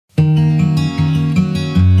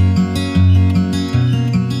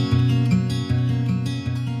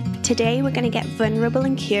Today we're going to get vulnerable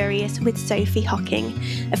and curious with Sophie Hocking,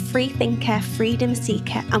 a free thinker, freedom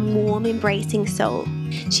seeker and warm embracing soul.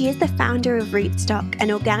 She is the founder of Rootstock,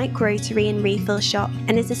 an organic grocery and refill shop,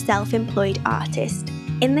 and is a self-employed artist.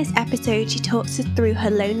 In this episode, she talks us through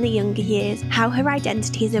her lonely younger years, how her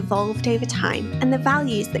identity has evolved over time, and the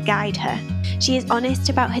values that guide her. She is honest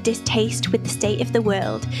about her distaste with the state of the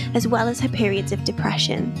world, as well as her periods of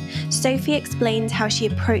depression. Sophie explains how she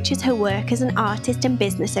approaches her work as an artist and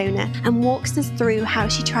business owner, and walks us through how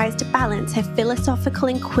she tries to balance her philosophical,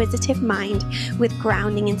 inquisitive mind with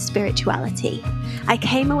grounding in spirituality. I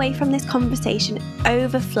came away from this conversation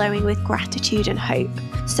overflowing with gratitude and hope.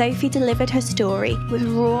 Sophie delivered her story with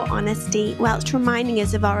raw honesty, whilst reminding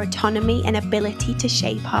us of our autonomy and ability to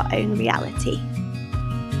shape our own reality.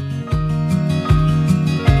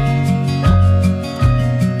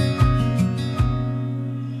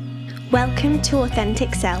 Welcome to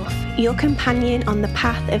Authentic Self, your companion on the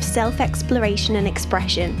path of self-exploration and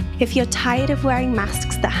expression. If you're tired of wearing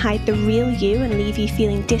masks that hide the real you and leave you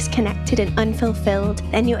feeling disconnected and unfulfilled,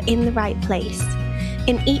 then you're in the right place.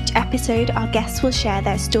 In each episode, our guests will share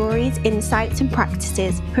their stories, insights and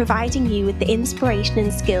practices, providing you with the inspiration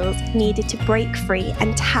and skills needed to break free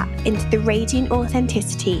and tap into the radiant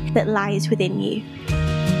authenticity that lies within you.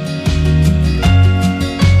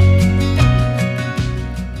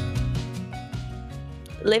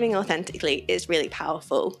 Living authentically is really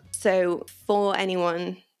powerful. So for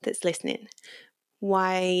anyone that's listening,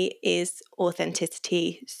 why is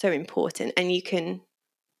authenticity so important? And you can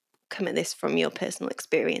come at this from your personal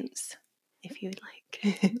experience, if you would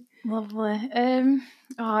like. Lovely.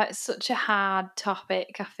 It's such a hard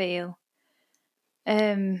topic, I feel.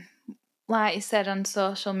 Like you said, on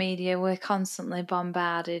social media, we're constantly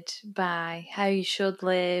bombarded by how you should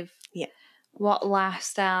live, what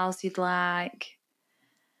lifestyles you'd like.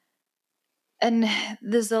 And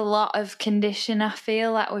there's a lot of condition, I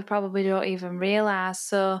feel, that we probably don't even realise.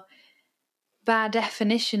 So by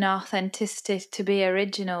definition, authenticity, to be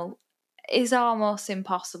original, is almost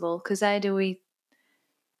impossible, because how do we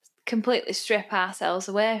completely strip ourselves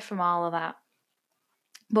away from all of that?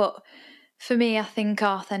 But for me, I think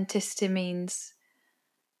authenticity means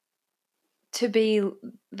to be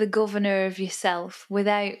the governor of yourself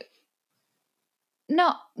without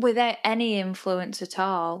any influence at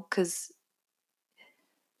all, because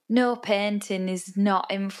no painting is not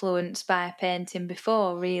influenced by a painting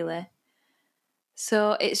before, really.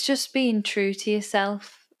 So it's just being true to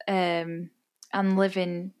yourself, and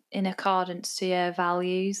living in accordance to your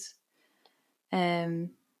values. And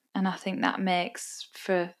I think that makes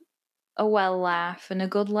for a well laugh and a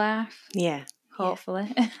good laugh. Yeah.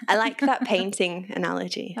 Hopefully. Yeah. I like that painting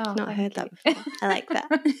analogy. I've not heard that before. I like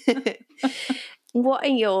that. What are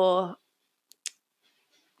your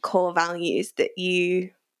core values that you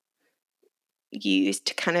use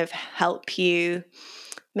to kind of help you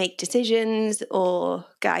make decisions or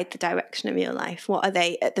guide the direction of your life? What are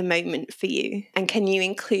they at the moment for you? And can you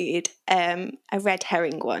include a red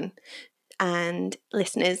herring one? And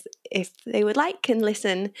listeners, if they would like, can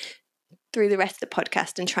listen through the rest of the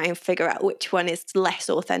podcast and try and figure out which one is less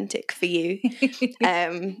authentic for you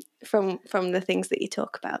from the things that you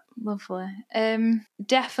talk about. Lovely.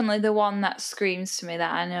 Definitely the one that screams to me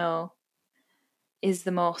that I know is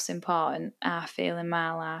the most important, I feel, in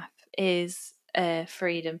my life is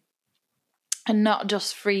freedom. And not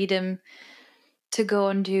just freedom to go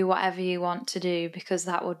and do whatever you want to do, because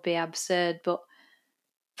that would be absurd, but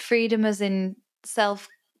freedom as in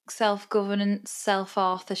self-governance,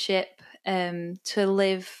 self-authorship, to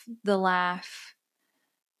live the life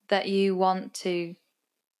that you want to,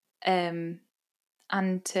 and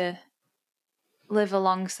to live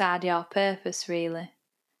alongside your purpose, really,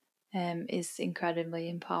 is incredibly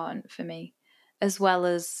important for me, as well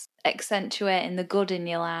as accentuating the good in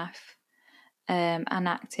your life, and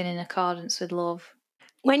acting in accordance with love.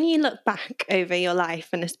 When you look back over your life,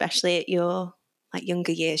 and especially at your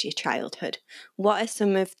younger years, your childhood, what are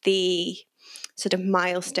some of the sort of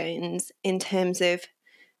milestones in terms of,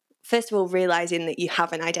 first of all, realising that you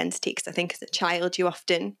have an identity? Because I think as a child you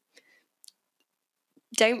often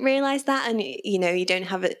don't realise that, and you don't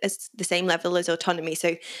have it as the same level as autonomy.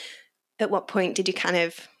 So at what point did you kind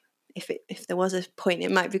of, if there was a point,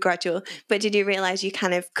 it might be gradual, but did you realise you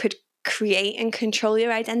kind of could create and control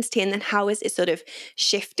your identity? And then how has it sort of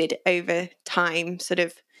shifted over time, sort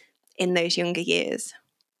of in those younger years?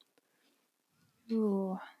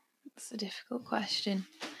 Ooh, that's a difficult question.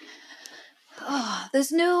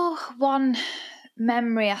 There's no one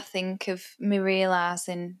memory, I think, of me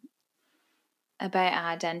realising about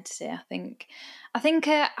identity. I think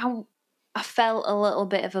I felt a little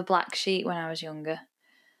bit of a black sheep when I was younger.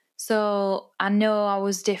 So I know I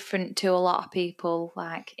was different to a lot of people,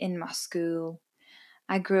 like in my school.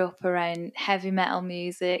 I grew up around heavy metal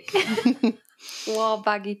music, wore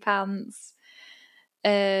baggy pants.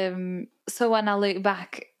 So when I look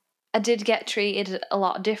back, I did get treated a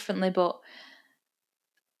lot differently, but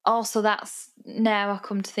also that's, now I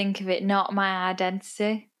come to think of it, not my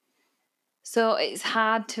identity. So it's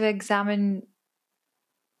hard to examine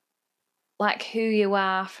like who you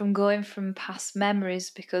are from going from past memories,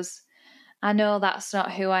 because I know that's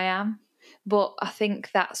not who I am. But I think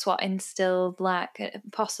that's what instilled like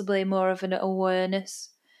possibly more of an awareness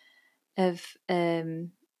of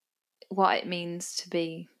what it means to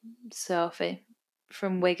be Sophie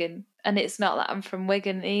from Wigan. And it's not that I'm from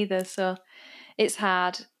Wigan either, so it's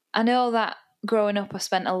hard. I know that growing up I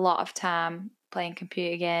spent a lot of time playing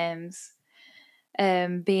computer games,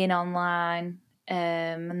 being online,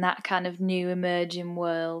 and that kind of new emerging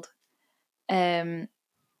world.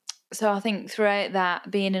 So I think throughout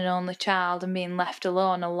that, being an only child and being left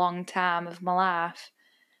alone a long time of my life,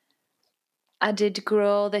 I did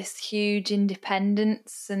grow this huge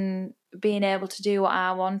independence and being able to do what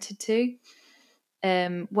I wanted to,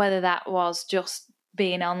 whether that was just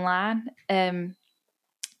being online.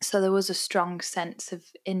 So there was a strong sense of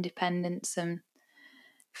independence and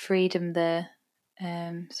freedom there.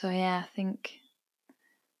 So yeah, I think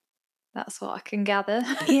that's what I can gather.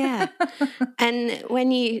 Yeah. And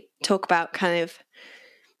when you talk about kind of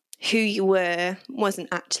who you were wasn't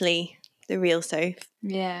actually the real Soph,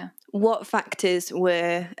 Yeah. what factors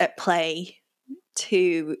were at play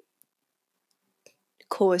to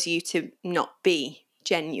cause you to not be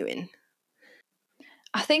genuine?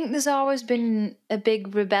 I think there's always been a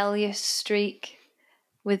big rebellious streak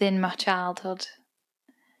within my childhood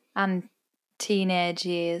and teenage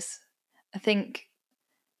years. I think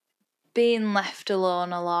being left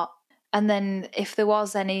alone a lot, and then if there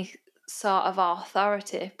was any sort of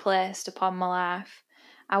authority placed upon my life,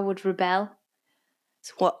 I would rebel.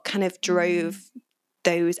 So what kind of drove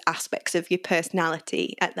those aspects of your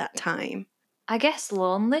personality at that time? I guess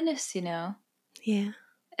loneliness, you know. Yeah.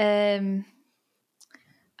 I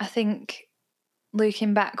think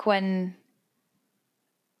looking back when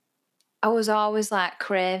I was always like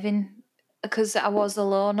craving, because I was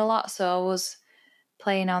alone a lot, so I was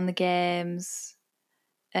playing on the games,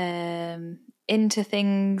 into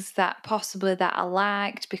things that possibly that I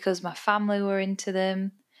liked because my family were into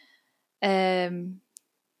them. And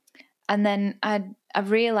then I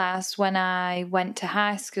realised when I went to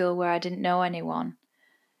high school where I didn't know anyone,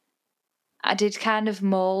 I did kind of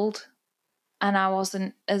mould, and I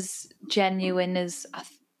wasn't as genuine as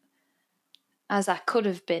I could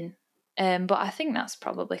have been. But I think that's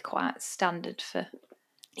probably quite standard for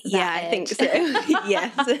Yeah, that I think age. so.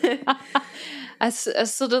 Yes. I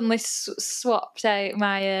suddenly swapped out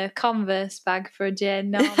my Converse bag for a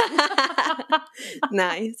Jane Norman.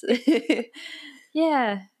 Nice.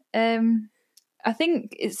 Yeah. I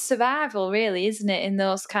think it's survival, really, isn't it, in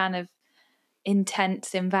those kind of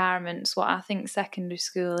intense environments? What I think secondary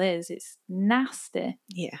school is, it's nasty.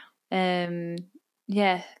 Yeah.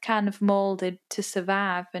 Yeah, kind of moulded to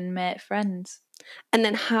survive and make friends. And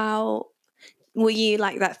then how were you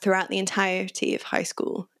like that throughout the entirety of high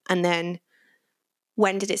school? And then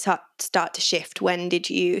when did it start to shift? When did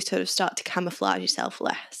you sort of start to camouflage yourself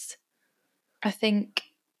less? I think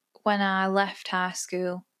when I left high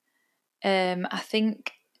school, I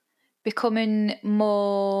think becoming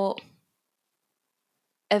more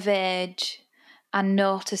of age and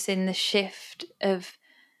noticing the shift of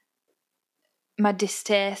my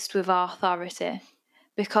distaste with authority,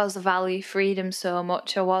 because I value freedom so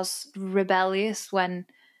much. I was rebellious when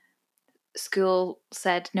school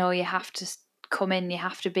said, no, you have to come in, you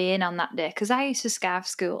have to be in on that day, because I used to scarf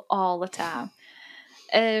school all the time.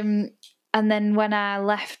 And then when I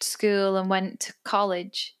left school and went to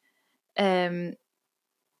college,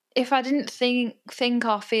 if I didn't think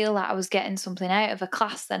or feel that I was getting something out of a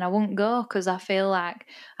class, then I wouldn't go, because I feel like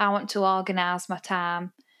I want to organise my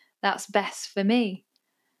time. That's best for me.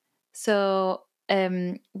 So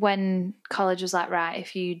when college was like, right,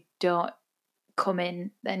 if you don't come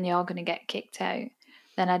in, then you're going to get kicked out,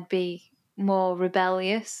 then I'd be more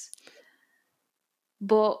rebellious.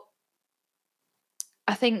 But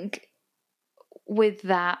I think with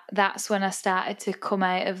that, that's when I started to come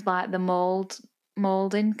out of like the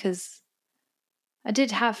moulding, because I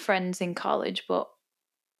did have friends in college, but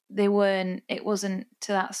it wasn't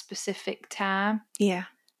to that specific time. Yeah.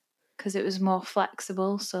 Because it was more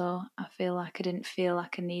flexible, so I feel like I didn't feel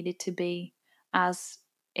like I needed to be as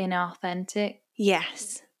inauthentic.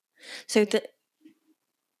 Yes. So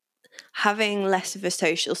having less of a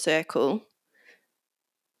social circle,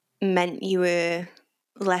 meant you were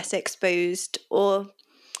less exposed or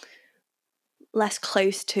less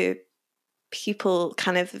close to people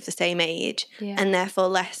kind of the same age, and therefore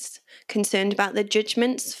less concerned about the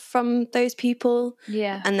judgments from those people,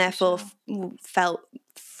 and therefore felt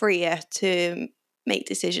freer to make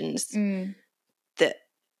decisions that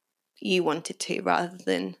you wanted to, rather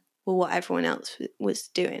than what everyone else was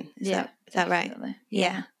doing. Is that right?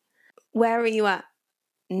 Yeah. Where are you at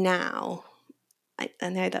now? I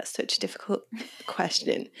know that's such a difficult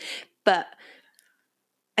question, but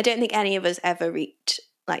I don't think any of us ever reach,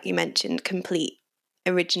 like you mentioned, complete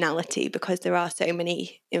originality, because there are so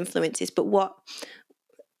many influences. But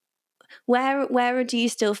where do you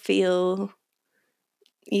still feel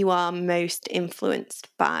you are most influenced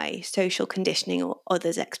by social conditioning or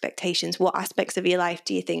others' expectations? What aspects of your life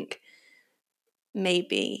do you think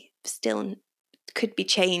maybe still could be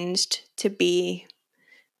changed to be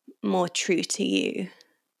more true to you?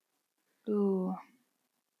 Ooh,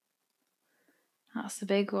 that's a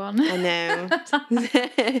big one. I know.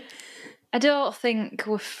 I don't think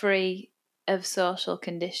we're free of social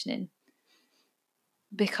conditioning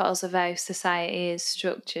because of how society is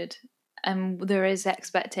structured, and there is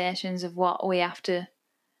expectations of what we have to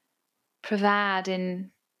provide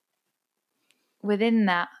within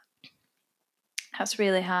that. That's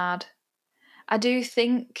really hard. I do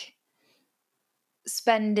think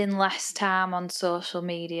spending less time on social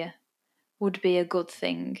media would be a good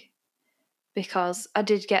thing, because I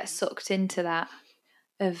did get sucked into that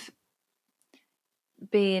of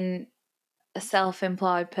being a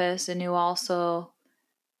self-employed person who also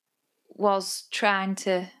was trying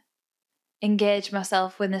to engage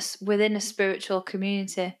myself within a spiritual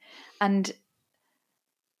community, and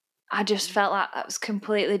I just felt like that was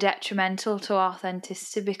completely detrimental to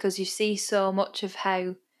authenticity, because you see so much of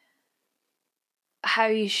how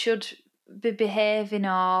you should be behaving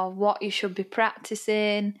or what you should be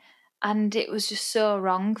practicing, and it was just so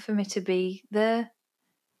wrong for me to be there.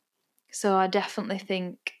 So I definitely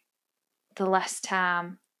think the less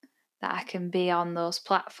time that I can be on those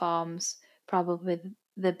platforms, probably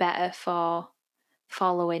the better for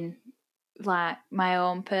following like my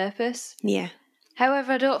own purpose. Yeah.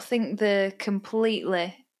 However, I don't think they're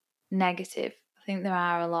completely negative. I think there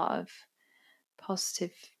are a lot of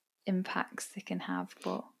positive impacts they can have,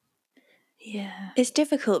 but yeah. It's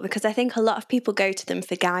difficult because I think a lot of people go to them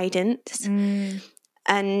for guidance,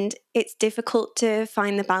 and it's difficult to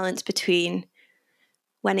find the balance between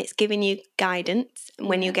when it's giving you guidance and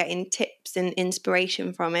when you're getting tips and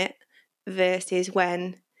inspiration from it, versus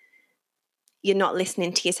when you're not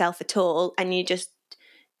listening to yourself at all and you're just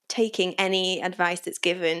taking any advice that's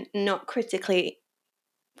given, not critically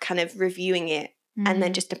kind of reviewing it, and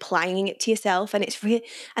then just applying it to yourself. And it's really,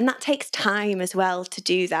 and that takes time as well to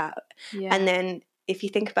do that. And then if you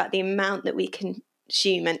think about the amount that we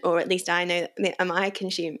consume, or at least I know that I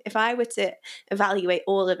consume, if I were to evaluate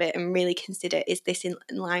all of it and really consider, is this in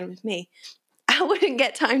line with me, I wouldn't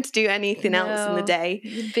get time to do anything else in the day.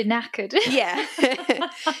 You'd be knackered. Yeah.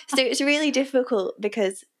 So it's really difficult,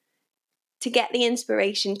 because to get the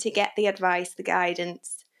inspiration, to get the advice, the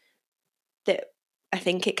guidance that I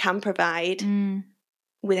think it can provide,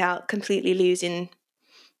 without completely losing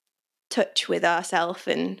touch with ourselves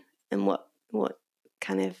and what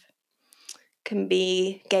kind of can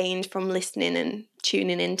be gained from listening and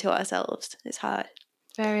tuning into ourselves. It's hard.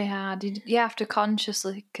 Very hard. You have to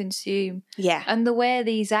consciously consume. Yeah. And the way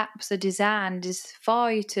these apps are designed is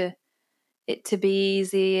for you to be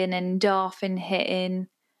easy and endorphin hitting.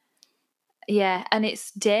 Yeah, and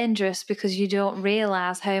it's dangerous because you don't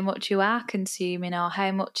realise how much you are consuming or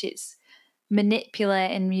how much it's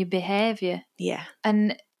manipulating your behaviour. Yeah.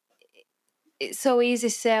 And it's so easy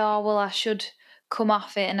to say, oh, well, I should come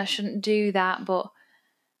off it and I shouldn't do that, but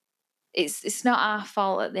it's not our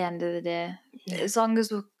fault at the end of the day. No. As long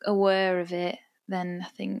as we're aware of it, then I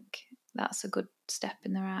think that's a good step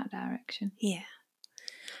in the right direction. Yeah.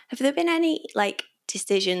 Have there been any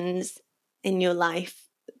decisions in your life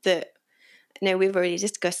that, I know we've already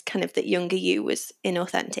discussed kind of that younger you was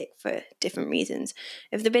inauthentic for different reasons.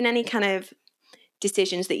 Have there been any kind of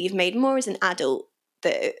decisions that you've made more as an adult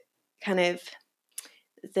that have,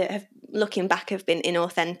 looking back, have been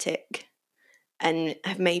inauthentic and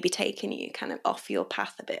have maybe taken you kind of off your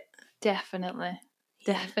path a bit? Definitely.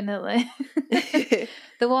 The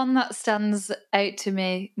one that stands out to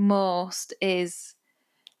me most is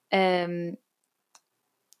I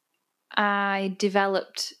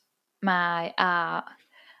developed my art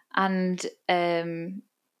and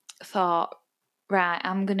thought, right,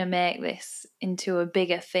 I'm going to make this into a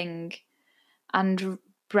bigger thing and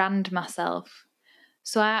brand myself.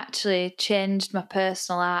 So I actually changed my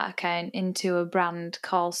personal art account into a brand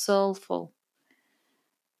called Soulful.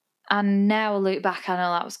 And now I look back, I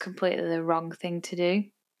know that was completely the wrong thing to do.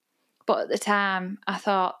 But at the time, I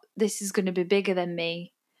thought, this is going to be bigger than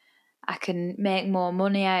me. I can make more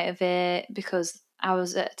money out of it, because I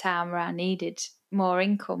was at a time where I needed more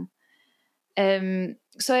income.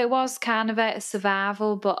 So it was kind of out of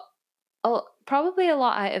survival, but probably a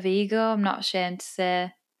lot out of ego, I'm not ashamed to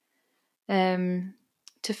say,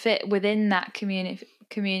 to fit within that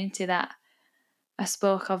community that I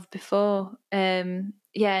spoke of before. And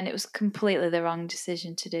it was completely the wrong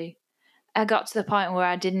decision to do. I got to the point where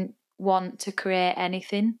I didn't want to create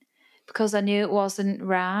anything because I knew it wasn't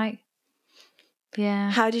right.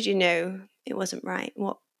 Yeah. How did you know it wasn't right?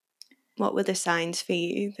 What were the signs for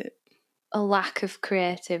you that... A lack of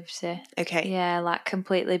creativity. Okay. Yeah, like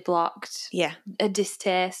completely blocked. Yeah. A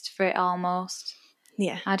distaste for it almost.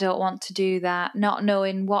 Yeah. I don't want to do that. Not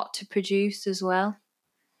knowing what to produce as well.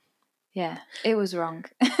 Yeah, it was wrong.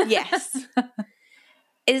 Yes.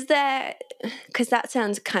 Is there... Because that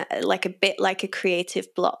sounds kind of like a bit like a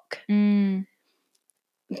creative block.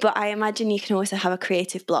 But I imagine you can also have a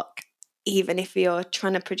creative block even if you're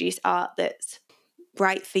trying to produce art that's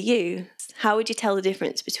right for you. How would you tell the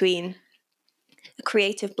difference between a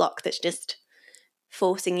creative block that's just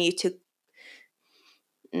forcing you to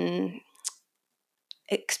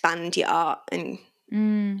expand your art and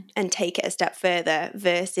take it a step further,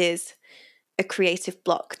 versus a creative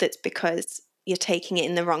block that's because you're taking it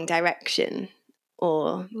in the wrong direction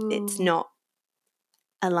or it's not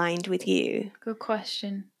aligned with you? Good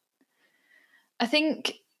question. I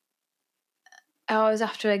think I always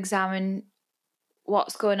have to examine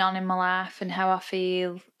what's going on in my life and how I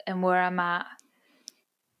feel and where I'm at.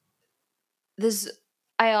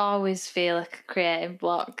 I always feel like a creative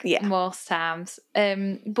block most times.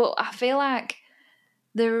 But I feel like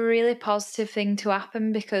they're a really positive thing to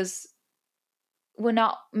happen because we're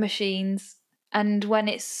not machines. And when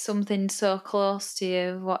it's something so close to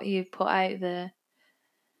you, what you put out there,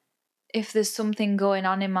 if there's something going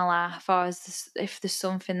on in my life, or if there's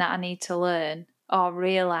something that I need to learn or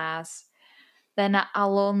realise, then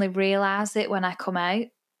I'll only realise it when I come out.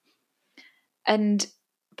 And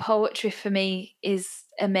poetry for me is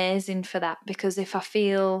amazing for that, because if I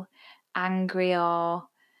feel angry or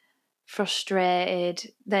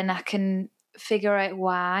frustrated, then I can figure out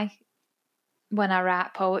why when I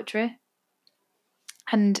write poetry.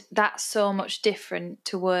 And that's so much different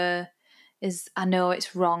to where I know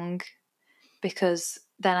it's wrong, because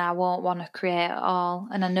then I won't want to create at all.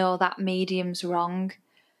 And I know that medium's wrong.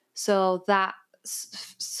 So that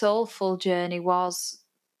soulful journey was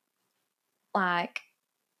like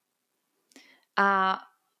art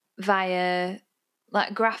via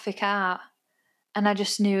like graphic art. And I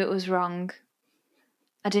just knew it was wrong.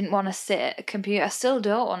 I didn't want to sit at a computer. I still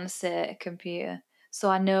don't want to sit at a computer. So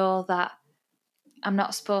I know that I'm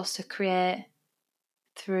not supposed to create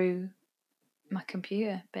through my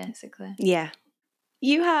computer, basically. Yeah.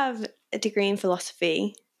 You have a degree in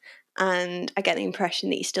philosophy, and I get the impression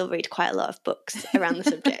that you still read quite a lot of books around the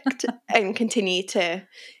subject and continue to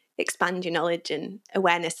expand your knowledge and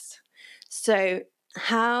awareness. So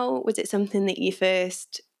how was it something that you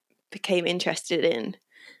first became interested in,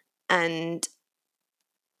 and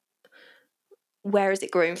where has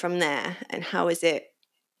it grown from there, and how has it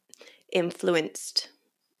influenced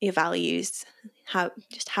your values, how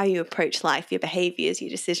you approach life, your behaviours, your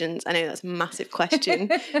decisions? I know that's a massive question,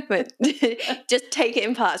 but just take it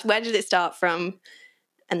in parts. Where did it start from,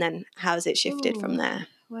 and then how has it shifted from there?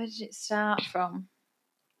 Where did it start from?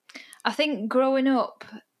 I think growing up,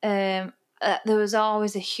 there was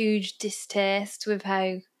always a huge distaste with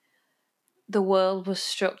how the world was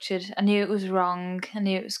structured. I knew it was wrong. I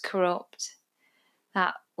knew it was corrupt.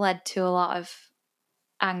 That led to a lot of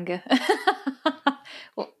anger,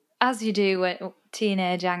 well, as you do when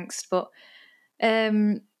teenage angst. But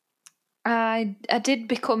I did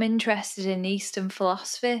become interested in Eastern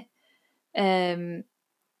philosophy. A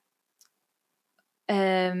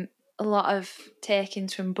lot of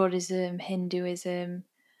takings from Buddhism, Hinduism.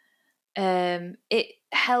 It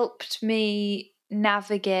helped me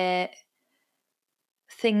navigate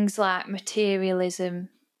things like materialism.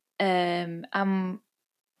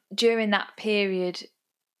 During that period,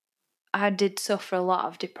 I did suffer a lot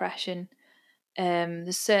of depression.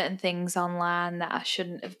 There's certain things online that I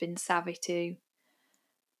shouldn't have been savvy to,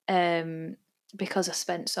 because I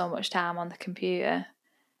spent so much time on the computer.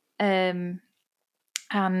 And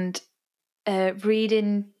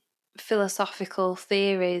reading philosophical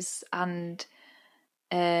theories and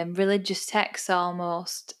religious texts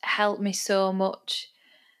almost helped me so much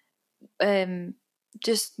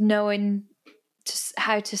just knowing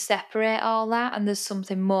how to separate all that, and there's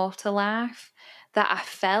something more to life that I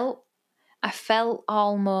felt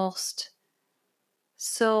almost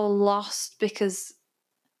so lost, because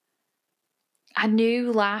I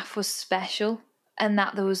knew life was special and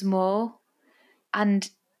that there was more. And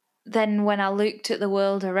then when I looked at the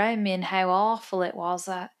world around me and how awful it was,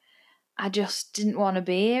 I just didn't want to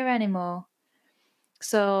be here anymore.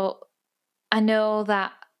 So I know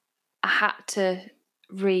that I had to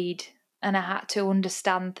read and I had to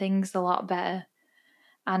understand things a lot better.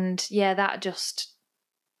 And yeah, that just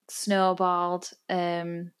snowballed.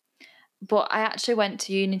 But I actually went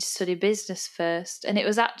to uni to study business first. And it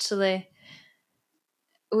was actually,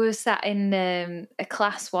 we were sat in a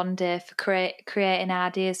class one day for creating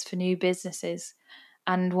ideas for new businesses.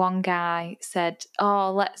 And one guy said,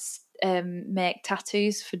 "Oh, let's make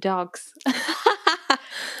tattoos for dogs."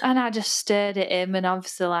 And I just stared at him, and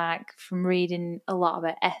obviously, like, from reading a lot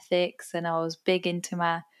about ethics, and I was big into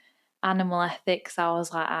my animal ethics, I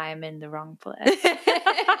was like, I am in the wrong place.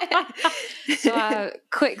 So I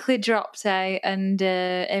quickly dropped out and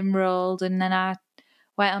enrolled, and then I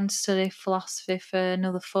went on to study philosophy for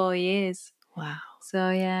another 4 years. Wow. So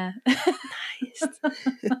yeah. Nice.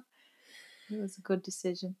 It was a good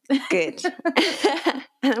decision. Good.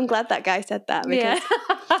 And I'm glad that guy said that,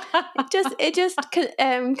 because it just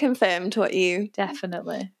confirmed what you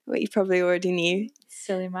probably already knew.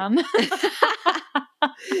 Silly man.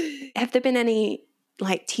 Have there been any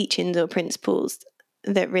like teachings or principles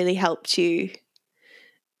that really helped you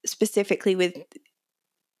specifically with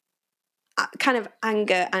kind of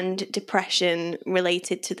anger and depression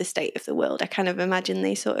related to the state of the world? I kind of imagine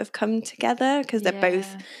they sort of come together because they're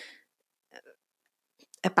both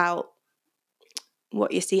about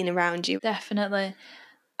what you're seeing around you. Definitely.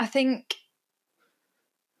 I think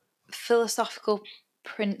philosophical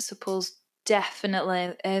principles,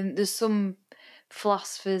 definitely. There's some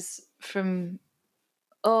philosophers from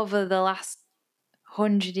over the last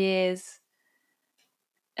 100 years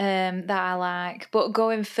that I like. But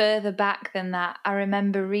going further back than that, I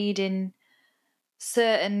remember reading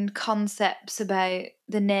certain concepts about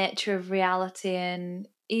the nature of reality, and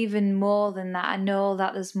even more than that, I know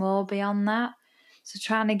that there's more beyond that. So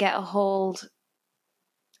trying to get a hold,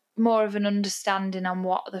 more of an understanding on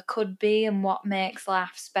what there could be and what makes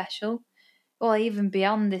life special, well, even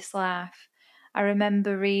beyond this life. I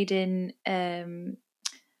remember reading,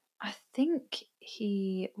 I think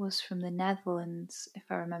he was from the Netherlands, if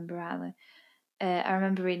I remember rightly. I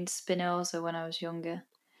remember reading Spinoza when I was younger.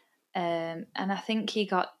 And I think he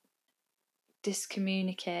got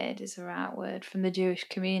discommunicated, is the right word, from the Jewish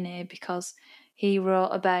community, because he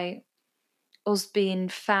wrote about us being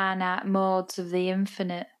finite modes of the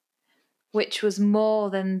infinite, which was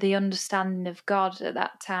more than the understanding of God at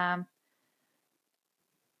that time.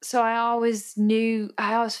 So I always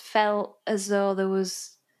felt as though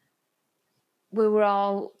we were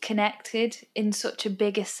all connected in such a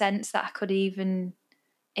bigger sense that I could even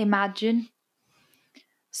imagine.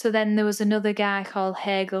 So then there was another guy called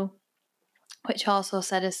Hegel, which also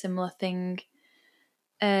said a similar thing.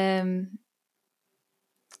 And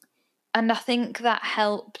I think that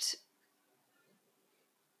helped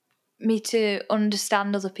me to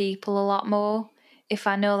understand other people a lot more, if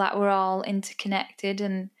I know that we're all interconnected.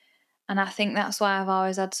 And I think that's why I've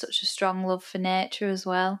always had such a strong love for nature as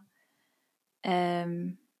well.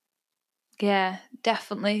 Yeah,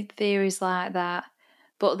 definitely theories like that.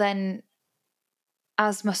 But then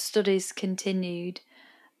as my studies continued,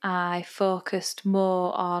 I focused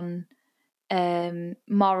more on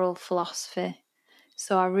moral philosophy.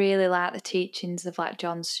 So I really like the teachings of like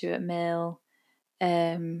John Stuart Mill.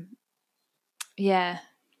 Yeah.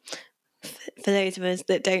 For those of us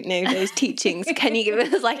that don't know those teachings, can you give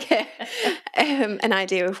us like an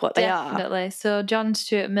idea of what they are? Definitely. So John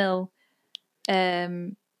Stuart Mill,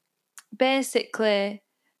 basically,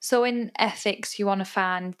 so in ethics, you want to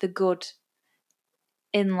find the good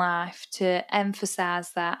in life, to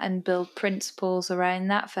emphasize that and build principles around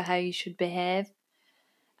that for how you should behave.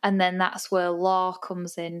 And then that's where law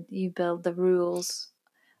comes in. You build the rules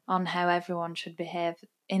on how everyone should behave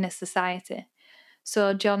in a society.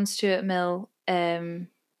 So John Stuart Mill,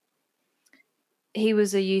 he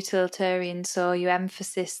was a utilitarian, so you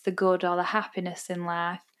emphasize the good or the happiness in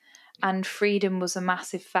life. And freedom was a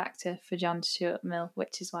massive factor for John Stuart Mill,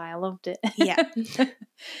 which is why I loved it. Yeah.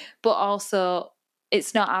 But also,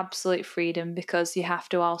 it's not absolute freedom, because you have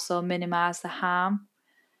to also minimise the harm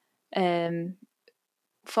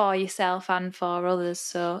for yourself and for others.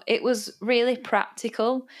 So it was really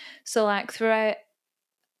practical. So like throughout,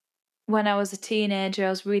 when I was a teenager, I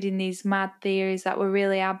was reading these mad theories that were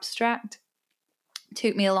really abstract.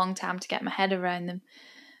 took me a long time to get my head around them.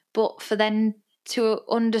 But for then to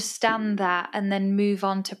understand that and then move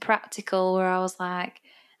on to practical, where I was like,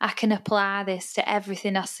 I can apply this to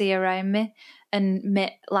everything I see around me, and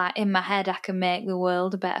like in my head I can make the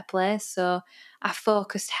world a better place. So I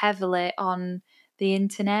focused heavily on the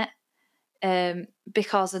internet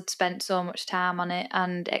because I'd spent so much time on it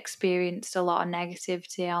and experienced a lot of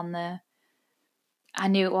negativity on there. I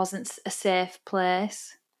knew it wasn't a safe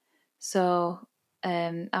place, so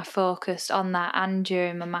I focused on that, and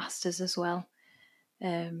during my masters as well.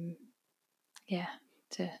 To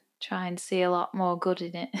try and see a lot more good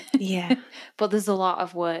in it. Yeah. But there's a lot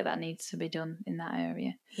of work that needs to be done in that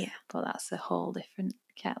area. Yeah. But that's a whole different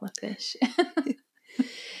kettle of fish.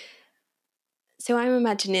 So I'm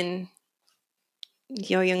imagining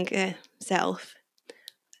your younger self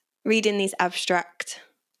reading these abstract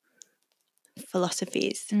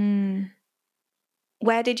philosophies.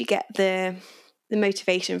 Where did you get the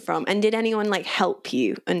motivation from? And did anyone like help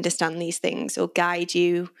you understand these things or guide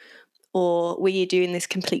you? Or were you doing this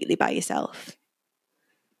completely by yourself?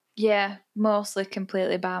 Yeah, mostly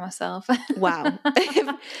completely by myself. Wow.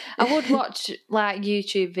 I would watch like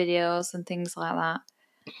YouTube videos and things like that.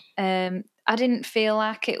 I didn't feel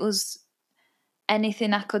like it was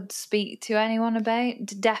anything I could speak to anyone about.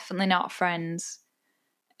 Definitely not friends.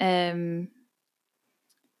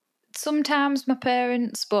 Sometimes my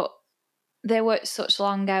parents, but they worked such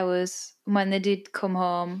long hours when they did come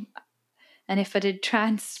home. And if I did try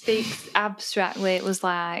and speak abstractly, it was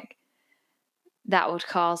like that would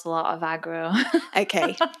cause a lot of aggro.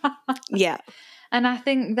 Okay. Yeah. And I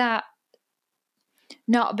think that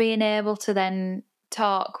not being able to then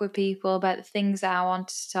talk with people about the things that I wanted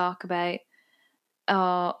to talk about,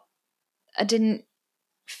 or I didn't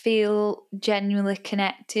feel genuinely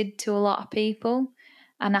connected to a lot of people.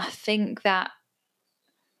 And I think that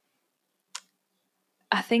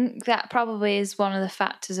probably is one of the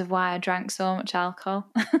factors of why I drank so much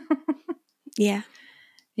alcohol. Yeah.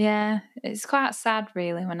 Yeah, it's quite sad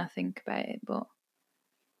really when I think about it, but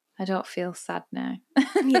I don't feel sad now.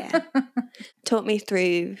 Yeah. Talk me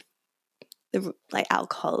through the like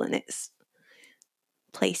alcohol and its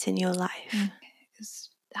place in your life. It's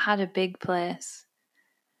had a big place.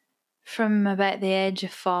 From about the age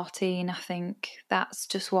of 14, I think that's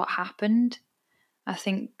just what happened. I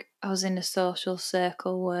think I was in a social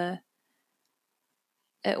circle where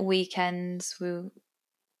at weekends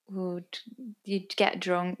you'd get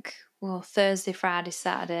drunk, well, Thursday, Friday,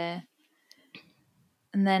 Saturday,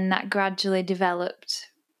 and then that gradually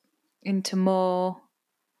developed into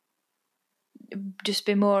just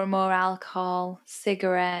be more and more alcohol,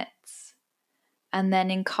 cigarettes, and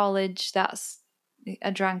then in college,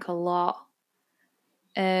 I drank a lot.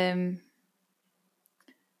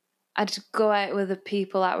 I'd go out with the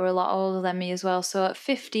people that were a lot older than me as well. So at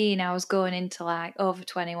 15, I was going into like over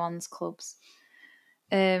 21s clubs.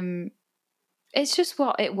 It's just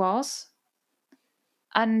what it was.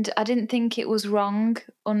 And I didn't think it was wrong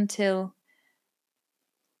until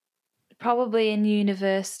probably in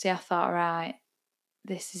university. I thought, right,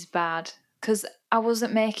 this is bad. Because I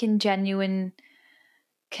wasn't making genuine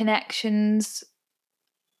connections.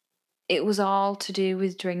 It was all to do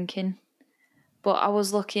with drinking. But I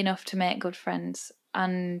was lucky enough to make good friends.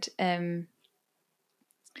 And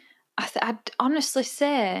I'd honestly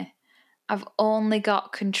say I've only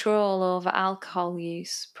got control over alcohol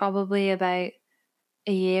use probably about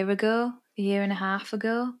a year and a half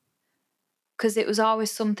ago. Because it was always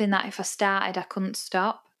something that if I started, I couldn't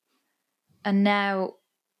stop. And now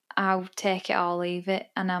I'll take it or leave it.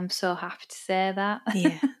 And I'm so happy to say that.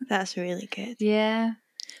 Yeah, that's really good. Yeah.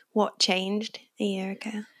 What changed a year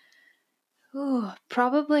ago? Oh,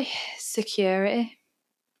 probably security.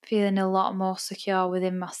 Feeling a lot more secure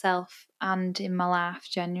within myself and in my life,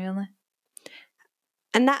 genuinely.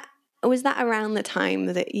 And was that around the time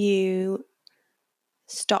that you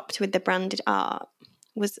stopped with the branded art?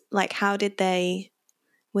 Was like, were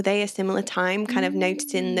they a similar time, kind of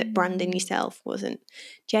noticing that branding yourself wasn't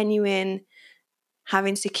genuine,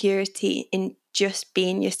 having security in just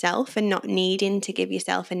being yourself and not needing to give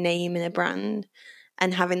yourself a name and a brand,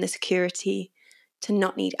 and having the security to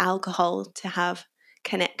not need alcohol, to have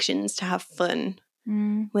connections, to have fun?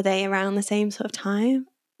 Were they around the same sort of time?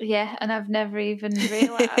 Yeah, and I've never even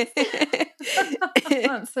realised.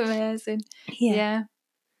 That's amazing. Yeah.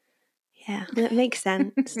 Yeah, that makes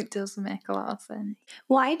sense. It does make a lot of sense.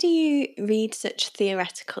 Why do you read such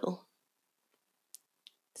theoretical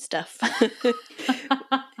stuff?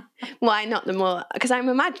 Why not the more? Because I'm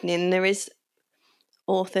imagining there is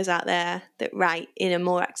authors out there that write in a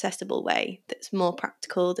more accessible way, that's more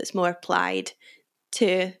practical, that's more applied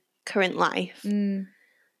to current life,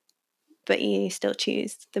 but you still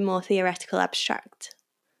choose the more theoretical abstract.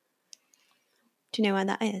 Do you know why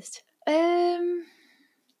that is?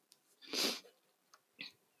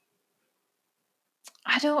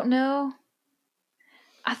 I don't know.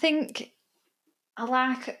 I think I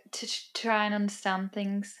like to try and understand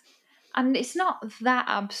things. And it's not that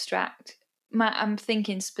abstract. I'm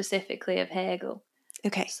thinking specifically of Hegel.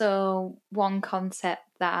 Okay. So one concept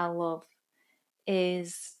that I love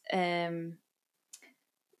is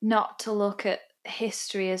not to look at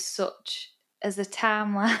history as such as a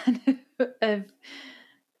timeline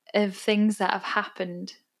of things that have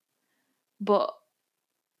happened, but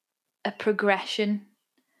a progression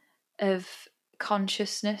of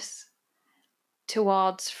consciousness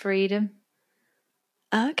towards freedom.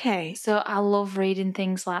 Okay. So I love reading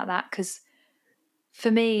things like that because for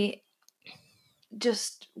me,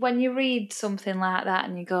 just when you read something like that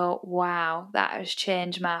and you go, wow, that has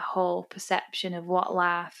changed my whole perception of what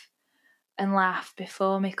life and life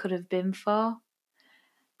before me could have been for.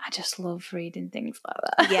 I just love reading things like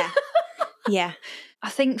that. Yeah. Yeah. I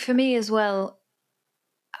think for me as well,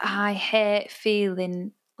 I hate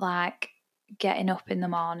feeling like getting up in the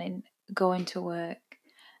morning, going to work,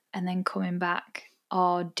 and then coming back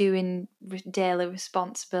or doing daily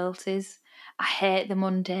responsibilities. I hate the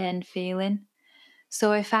mundane feeling.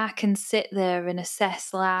 So if I can sit there and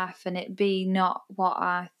assess life and it be not what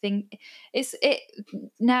I think, it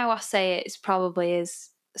now I say it's probably is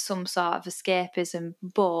some sort of escapism,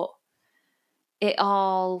 but it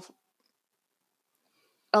all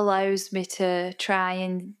allows me to try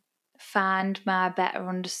and find my better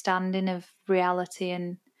understanding of reality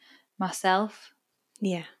and myself.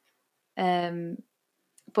 Yeah.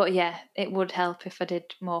 But yeah, it would help if I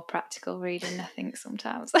did more practical reading, I think,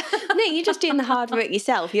 sometimes. No, you're just doing the hard work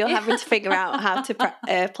yourself. You're having to figure out how to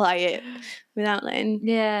apply it without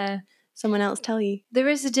letting someone else tell you. There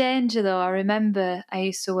is a danger, though. I remember I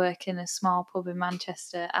used to work in a small pub in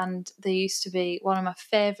Manchester, and there used to be one of my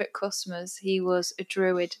favourite customers. He was a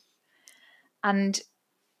druid, and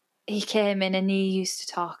he came in and he used to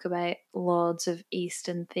talk about loads of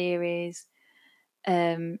Eastern theories,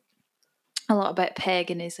 a lot about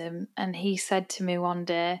paganism. And he said to me one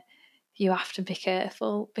day, you have to be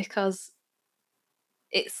careful because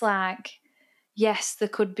it's like, yes, there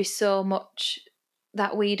could be so much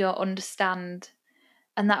that we don't understand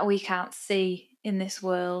and that we can't see in this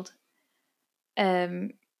world.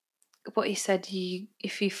 But he said,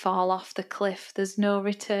 if you fall off the cliff, there's no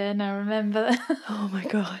return. I remember that. Oh my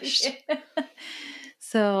gosh. Yeah.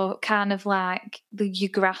 So kind of like your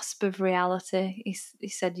grasp of reality. He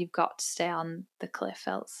said you've got to stay on the cliff,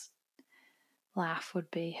 else life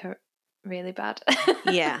would be really bad.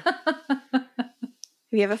 Yeah.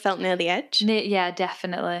 Have you ever felt near the edge? Yeah,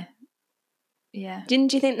 definitely. Yeah. Do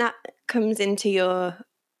you think that comes into your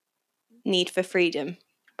need for freedom?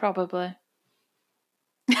 Probably.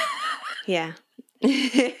 Yeah.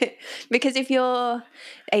 Because if you're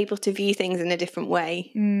able to view things in a different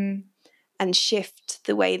way and shift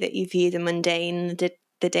the way that you view the mundane,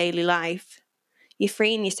 the daily life, you're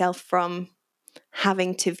freeing yourself from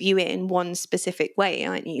having to view it in one specific way,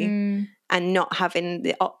 aren't you? And not having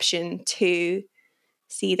the option to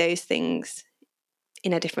see those things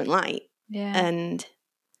in a different light. Yeah. And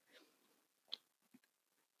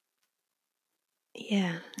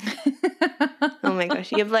yeah. Oh my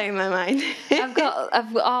gosh, you're blowing my mind.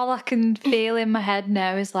 I've all I can feel in my head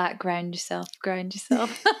now is like ground yourself.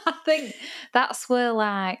 I think that's where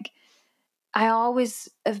like I always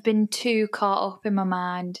have been too caught up in my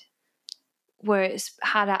mind where it's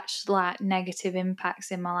had actually like negative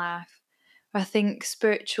impacts in my life. I think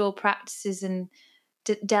spiritual practices and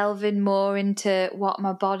delving more into what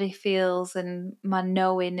my body feels and my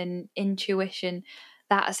knowing and intuition,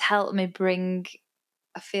 that has helped me bring,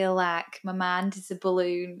 I feel like my mind is a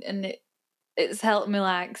balloon and it's helped me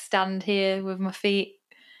like stand here with my feet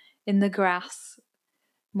in the grass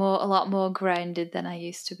a lot more grounded than I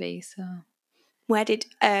used to be. So when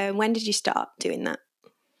did you start doing that?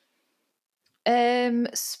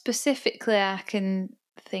 Specifically I can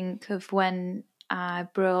think of when I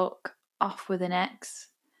broke off with an ex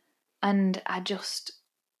and I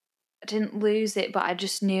didn't lose it, but I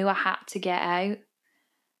just knew I had to get out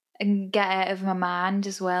and get out of my mind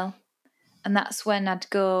as well. And that's when I'd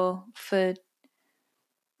go for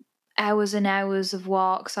hours and hours of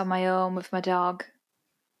walks on my own with my dog.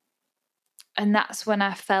 And that's when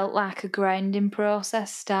I felt like a grounding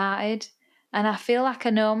process started. And I feel like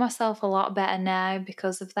I know myself a lot better now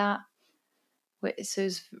because of that, which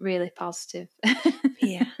is really positive.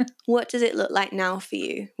 Yeah. What does it look like now for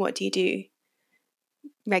you? What do you do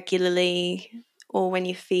regularly? Or when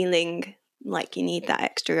you're feeling like you need that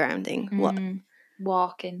extra grounding? What?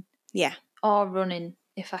 Walking. Yeah. Or running,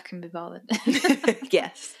 if I can be bothered.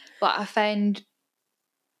 Yes. But I found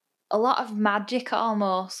a lot of magic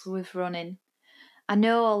almost with running. I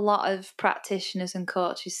know a lot of practitioners and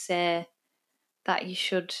coaches say that you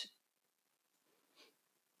should,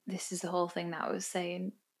 this is the whole thing that I was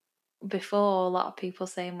saying before, a lot of people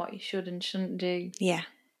saying what you should and shouldn't do. Yeah.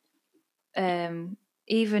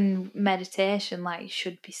 Even meditation, like you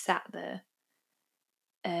should be sat there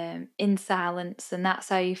in silence, and that's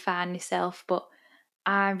how you find yourself. But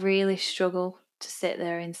I really struggle to sit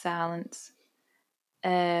there in silence.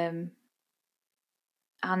 And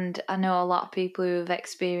I know a lot of people who have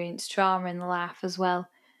experienced trauma in their life as well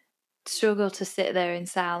struggle to sit there in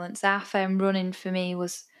silence. I found running for me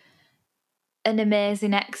was an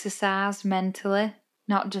amazing exercise mentally,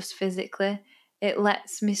 not just physically. It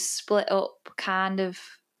lets me split up kind of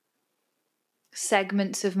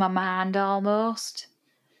segments of my mind almost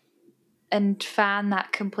and find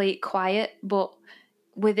that complete quiet. But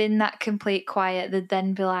within that complete quiet, there'd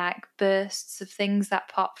then be like bursts of things that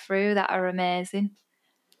pop through that are amazing.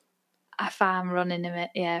 I find running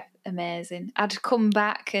amazing. I'd come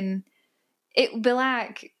back and it would be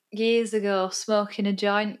like years ago smoking a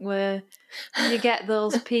joint where you get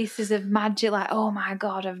those pieces of magic like, oh my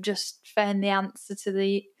God, I've just found the answer to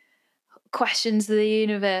the questions of the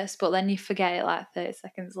universe, but then you forget it like 30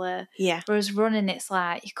 seconds later. Yeah. Whereas running, it's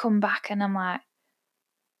like you come back and I'm like,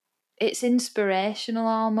 it's inspirational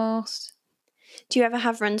almost. Do you ever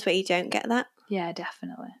have runs where you don't get that? Yeah,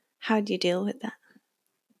 definitely. How do you deal with that?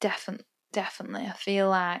 Definitely. I feel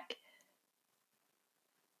like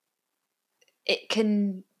it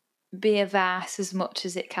can be a vice as much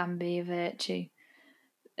as it can be a virtue.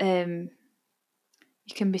 You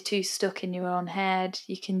can be too stuck in your own head.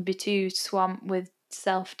 You can be too swamped with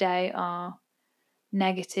self-doubt or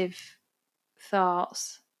negative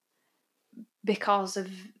thoughts because of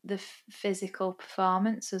the physical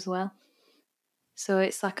performance as well. So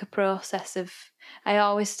it's like a process of, I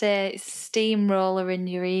always say it's steamroller in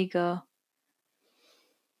your ego,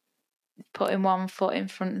 putting one foot in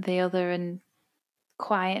front of the other and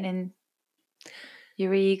quietening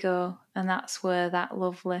your ego, and that's where that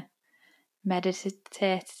lovely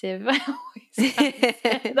meditative I always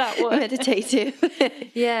say that word.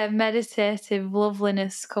 Meditative. Yeah, meditative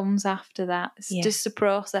loveliness comes after that. It's just a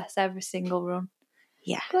process every single run.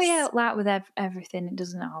 Yes. But yeah, like with everything, it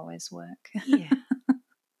doesn't always work. Yeah.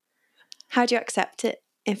 How do you accept it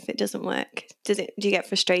if it doesn't work? Do you get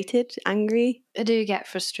frustrated, angry? I do get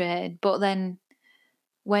frustrated, but then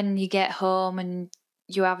when you get home and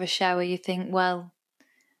you have a shower, you think, well,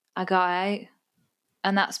 I got out,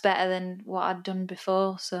 and that's better than what I'd done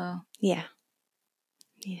before. So yeah.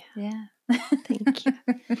 Thank you.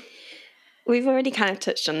 We've already kind of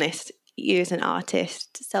touched on this. You as an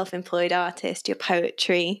artist, self-employed artist, your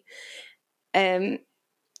poetry, and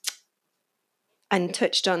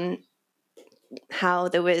touched on how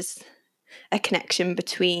there was a connection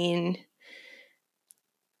between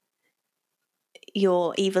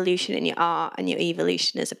your evolution in your art and your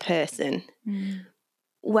evolution as a person.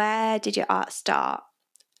 Where did your art start,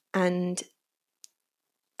 and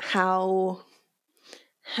how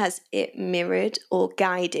has it mirrored or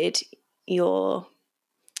guided your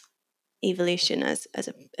evolution as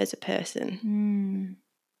a person?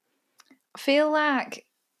 I feel like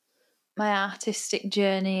my artistic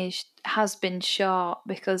journey has been short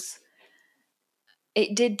because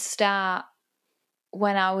it did start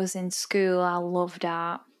when I was in school. I loved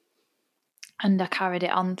art and I carried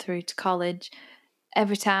it on through to college.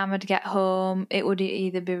 Every time I'd get home, it would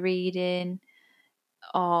either be reading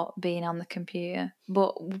or being on the computer.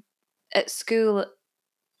 But at school,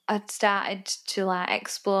 I'd started to like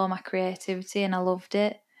explore my creativity and I loved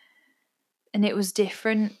it. And it was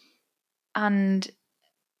different. And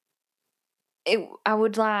I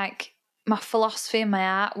would like, my philosophy and my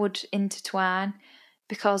art would intertwine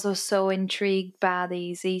because I was so intrigued by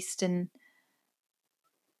these Eastern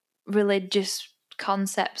religious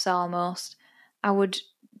concepts almost. I would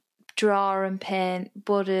draw and paint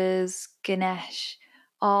Buddhas, Ganesh,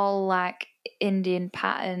 all like Indian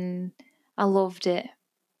pattern. I loved it.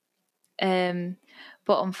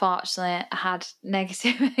 But unfortunately I had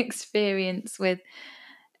negative experience with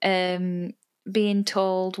being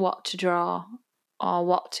told what to draw or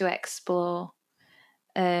what to explore.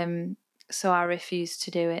 So I refused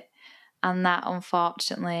to do it. And that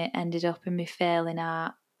unfortunately ended up in me failing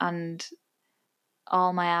art, and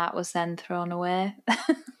all my art was then thrown away.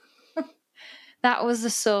 That was a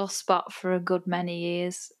sore spot for a good many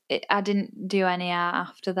years. I didn't do any art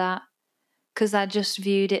after that because I just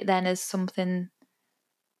viewed it then as something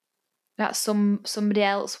that somebody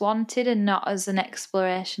else wanted, and not as an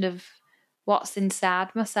exploration of what's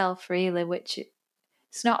inside myself, really, which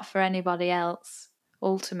it's not for anybody else,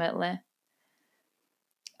 ultimately.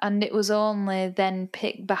 And it was only then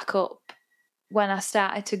picked back up when I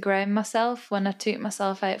started to ground myself, when I took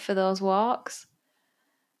myself out for those walks.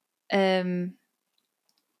 I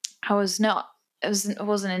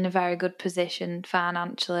wasn't in a very good position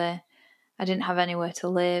financially. I didn't have anywhere to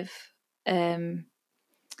live.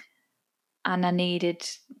 And I needed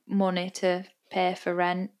money to pay for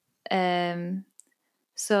rent.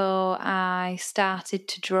 So I started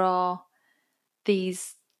to draw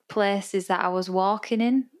these places that I was walking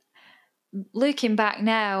in. Looking back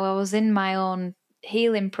now, I was in my own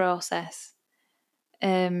healing process.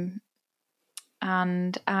 And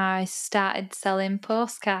I started selling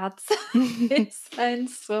postcards. It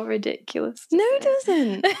sounds so ridiculous. No, it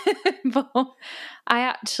doesn't. But I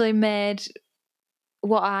actually made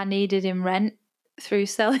what I needed in rent through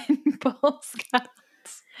selling postcards.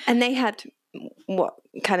 And they had what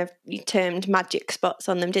kind of you termed magic spots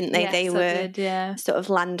on them, didn't they? Yes, they were I did, yeah. sort of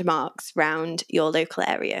landmarks around your local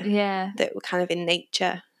area. Yeah. That were kind of in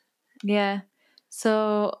nature. Yeah.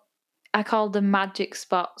 So I called them magic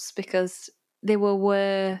spots because they were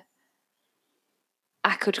where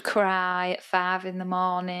I could cry at 5 a.m.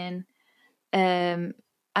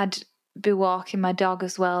 I'd be walking my dog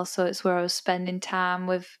as well, so it's where I was spending time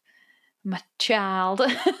with my child,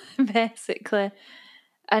 basically.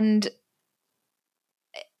 And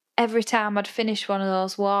every time I'd finish one of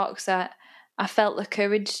those walks, I felt the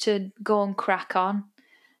courage to go and crack on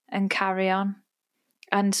and carry on.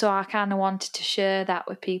 And so I kind of wanted to share that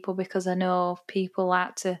with people because I know people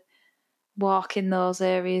like to walk in those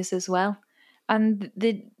areas as well. And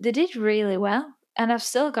they did really well. And I've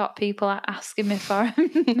still got people asking me for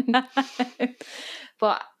them now.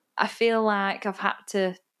 But I feel like I've had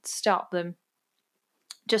to stop them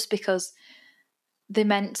just because they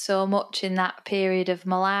meant so much in that period of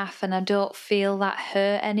my life, and I don't feel that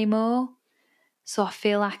hurt anymore. So I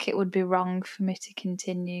feel like it would be wrong for me to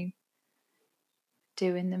continue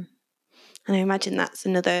doing them. And I imagine that's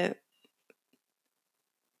another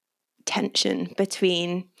tension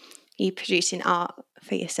between you producing art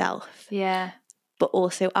for yourself. Yeah. But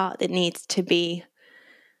also art that needs to be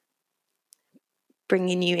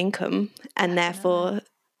bringing you income and therefore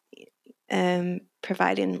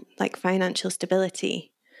providing like financial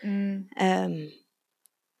stability. Yeah.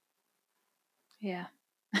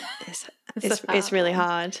 It's really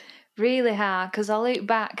hard. Really hard, because I look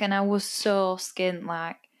back and I was so skint,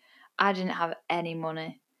 like I didn't have any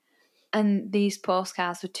money. And these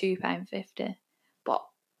postcards were £2.50. But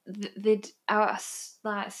I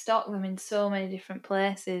stocked them in so many different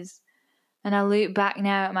places. And I look back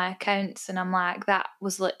now at my accounts and I'm like, that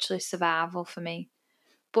was literally survival for me.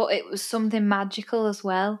 But it was something magical as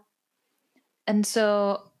well. And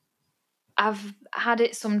so I've had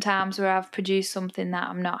it sometimes where I've produced something that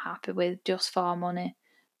I'm not happy with just for money.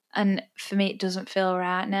 And for me, it doesn't feel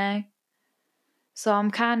right now. So I'm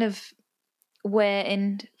kind of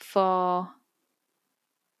waiting for...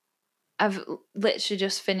 I've literally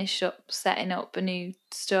just finished up setting up a new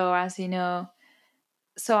store, as you know.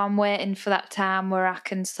 So I'm waiting for that time where I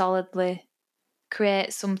can solidly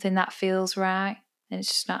create something that feels right. And it's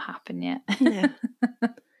just not happened yet. No.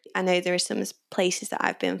 I know there are some places that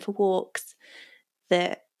I've been for walks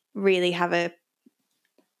that really have a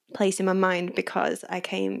place in my mind because I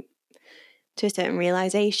came to a certain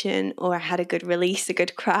realization, or I had a good release, a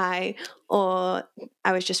good cry, or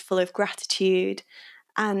I was just full of gratitude.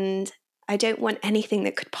 And I don't want anything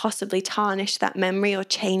that could possibly tarnish that memory or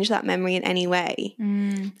change that memory in any way.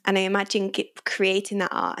 And I imagine creating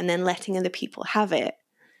that art and then letting other people have it.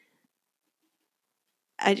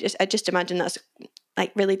 I just imagine that's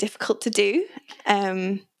like really difficult to do.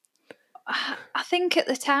 I think at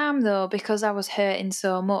the time, though, because I was hurting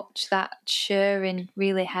so much, that sharing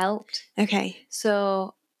really helped. Okay.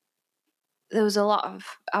 So there was I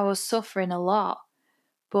was suffering a lot,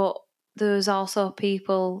 but there was also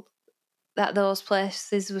people that those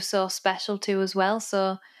places were so special to as well.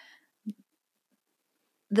 So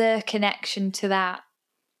their connection to that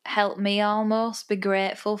helped me almost be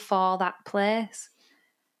grateful for that place,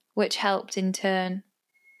 which helped in turn.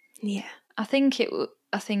 Yeah. I think it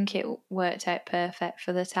worked out perfect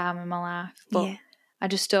for the time in my life, but I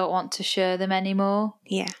just don't want to share them anymore.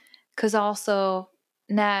 Yeah. Because also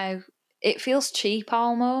now it feels cheap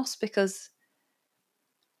almost, because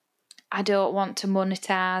I don't want to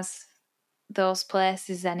monetize those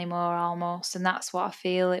places anymore almost, and that's what I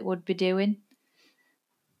feel it would be doing,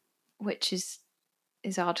 which is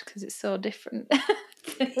odd because it's so different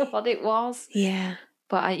than what it was. Yeah.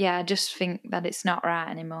 But I just think that it's not right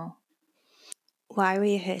anymore. Why were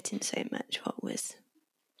you hurting so much? What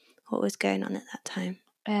was going on at that time?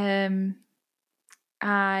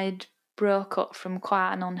 I'd broke up from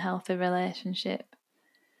quite an unhealthy relationship,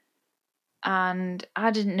 and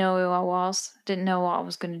I didn't know who I was, didn't know what I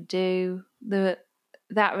was going to do.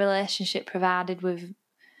 That relationship provided me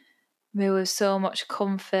with so much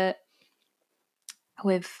comfort,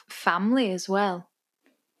 with family as well.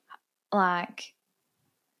 Like,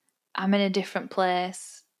 I'm in a different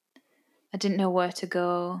place. I didn't know where to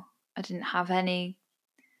go. I didn't have any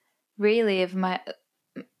I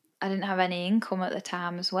didn't have any income at the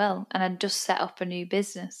time as well, and I'd just set up a new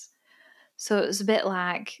business. So it was a bit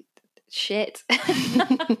like shit. But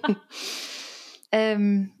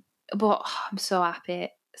I'm so happy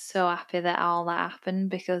that all that happened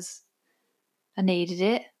because I needed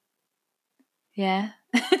it. Yeah.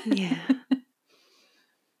 Yeah.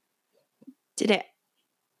 Did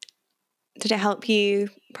it help you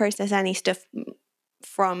process any stuff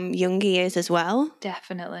from younger years as well?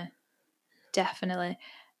 Definitely.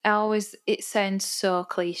 It sounds so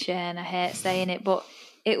cliche and I hate saying it, but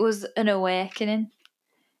it was an awakening.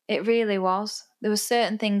 It really was. There were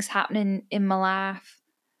certain things happening in my life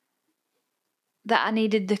that I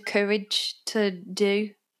needed the courage to do,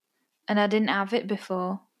 and I didn't have it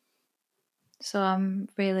before. So I'm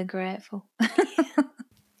really grateful.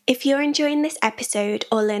 If you're enjoying this episode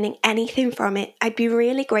or learning anything from it, I'd be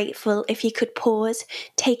really grateful if you could pause,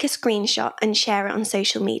 take a screenshot and share it on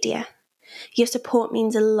social media. Your support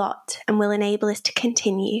means a lot and will enable us to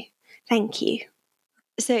continue. Thank you.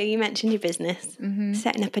 So you mentioned your business,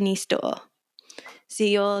 setting up a new store. So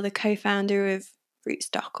you're the co-founder of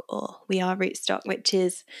Rootstock, or We Are Rootstock, which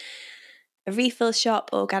is a refill shop,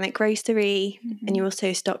 organic grocery, and you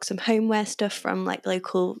also stock some homeware stuff from like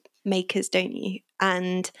local makers, don't you?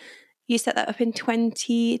 And you set that up in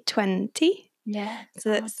 2020. Yeah. So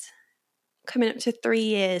that's coming up to 3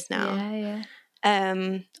 years now. Yeah.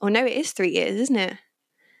 Or no, it is 3 years, isn't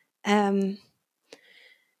it?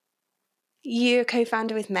 You're a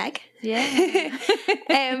co-founder with Meg. Yeah.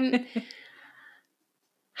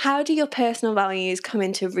 How do your personal values come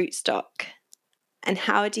into Rootstock? And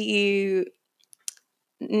how do you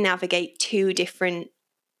navigate two different,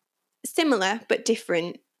 similar but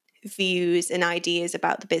different views and ideas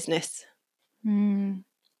about the business?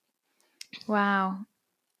 Wow.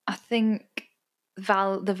 I think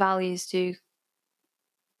the values do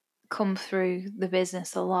come through the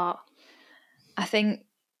business a lot. I think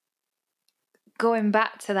going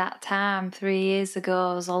back to that time 3 years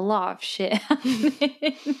ago was a lot of shit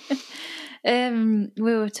happening.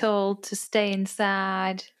 We were told to stay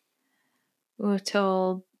inside. We were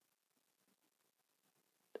told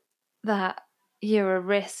that you're a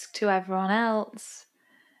risk to everyone else.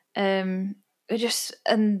 And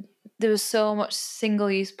there was so much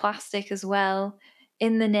single-use plastic as well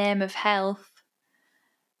in the name of health.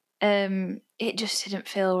 It just didn't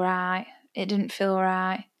feel right.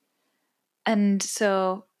 And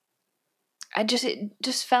so it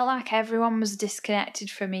just felt like everyone was disconnected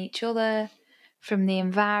from each other, from the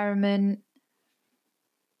environment.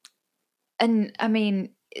 And I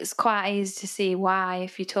mean, it's quite easy to see why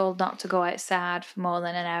if you're told not to go outside for more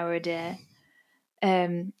than an hour a day.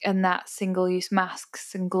 And that single-use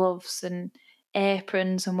masks and gloves and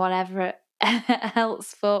aprons and whatever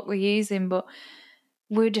else folk were using. But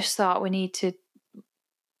we just thought we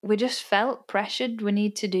just felt pressured. We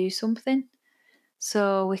need to do something.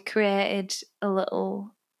 So we created a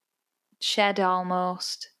little shed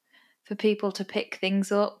almost for people to pick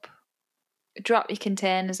things up. Drop your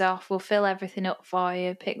containers off, we'll fill everything up for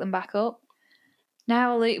you, pick them back up.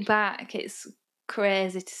 Now I look back, it's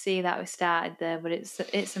crazy to see that we started there, but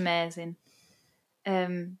it's amazing.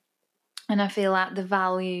 And I feel like the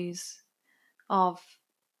values of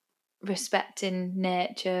respecting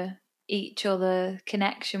nature, each other,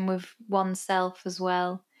 connection with oneself as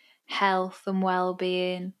well, health and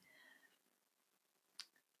well-being,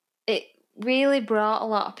 it really brought a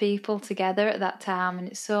lot of people together at that time, and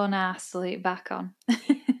it's so nice to look back on.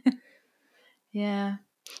 Yeah.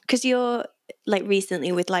 Because you're like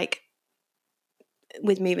recently with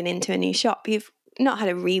moving into a new shop, you've not had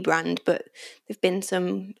a rebrand, but there've been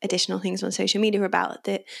some additional things on social media about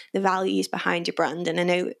the values behind your brand. And I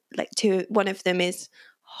know one of them is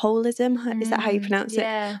holism. Is that how you pronounce it?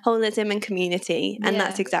 Holism and community. And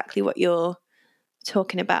that's exactly what you're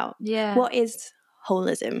talking about. Yeah. What is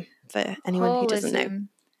holism for anyone who doesn't know? Holism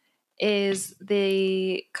is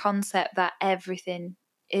the concept that everything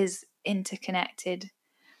is interconnected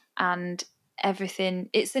and everything,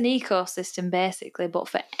 it's an ecosystem basically, but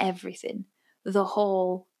for everything, the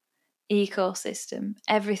whole ecosystem.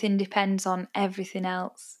 Everything depends on everything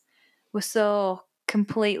else. We're so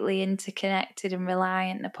completely interconnected and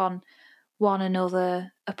reliant upon one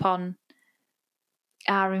another, upon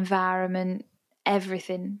our environment,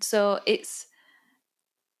 everything. So it's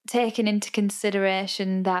taken into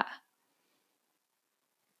consideration that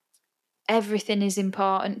everything is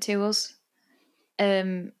important to us.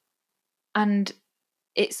 And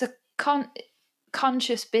it's a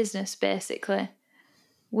conscious business, basically.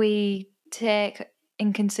 We take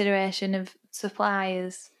in consideration of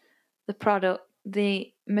suppliers, the product,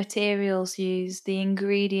 the materials used, the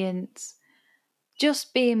ingredients,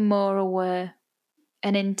 just being more aware,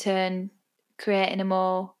 and in turn creating a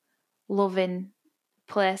more loving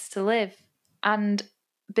place to live and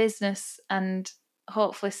business and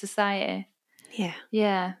hopefully society.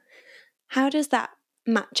 Yeah. How does that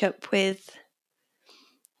match up with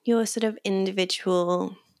your sort of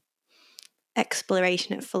individual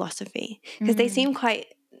exploration of philosophy? Because they seem quite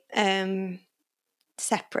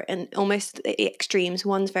separate and almost the extremes.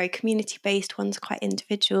 One's very community-based, one's quite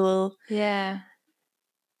individual. Yeah.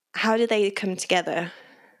 How do they come together?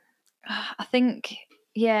 I think,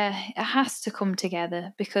 it has to come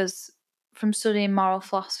together because from studying moral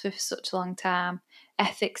philosophy for such a long time,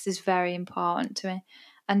 ethics is very important to me.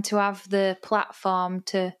 And to have the platform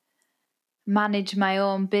to manage my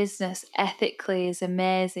own business ethically is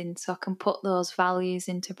amazing, so I can put those values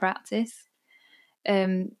into practice.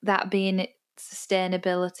 That being it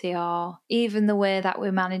sustainability or even the way that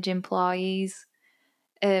we manage employees.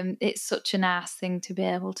 It's such a nice thing to be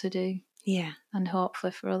able to do. Yeah. And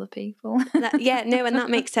hopefully for other people. And that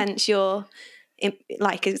makes sense. You're,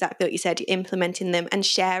 like exactly what you said, you're implementing them and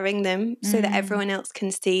sharing them so that everyone else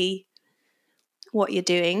can see what you're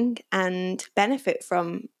doing and benefit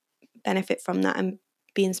from that and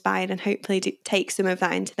be inspired and hopefully take some of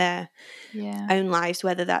that into their own lives,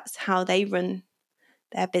 whether that's how they run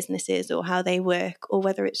their businesses or how they work, or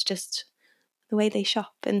whether it's just the way they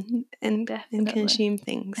shop and consume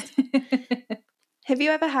things. Have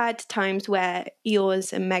you ever had times where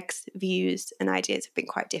yours and Meg's views and ideas have been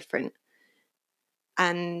quite different?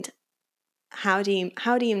 And how do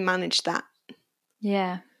you manage that?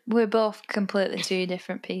 Yeah, we're both completely two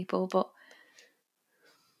different people, but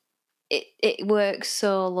it works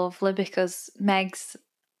so lovely because Meg's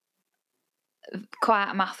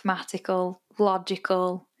quite mathematical,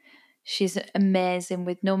 logical. She's amazing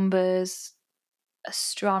with numbers,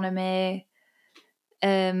 astronomy.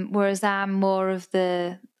 Whereas I'm more of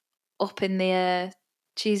the up in the air.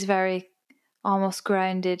 She's very almost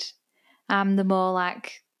grounded. I'm the more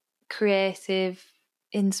like creative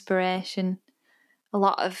inspiration. A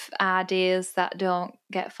lot of ideas that don't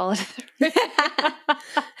get followed through.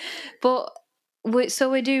 But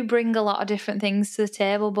we do bring a lot of different things to the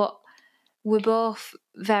table, but we're both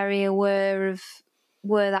very aware of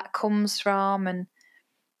where that comes from, and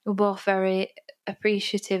we're both very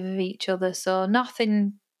appreciative of each other. So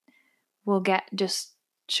nothing will get just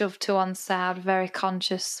shoved to one side. Very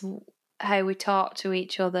conscious how we talk to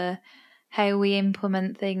each other, how we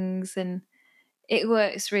implement things, and it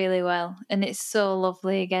works really well. And it's so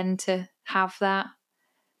lovely again to have that,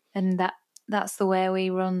 and that's the way we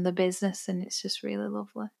run the business, and it's just really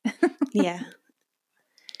lovely. Yeah.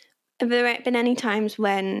 Have there been any times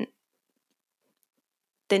when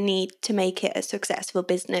the need to make it a successful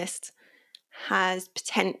business has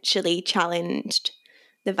potentially challenged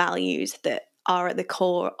the values that are at the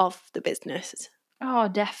core of the business? Oh,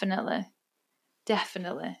 definitely.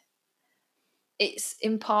 Definitely. It's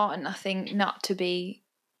important, I think, not to be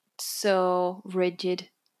so rigid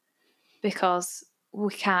because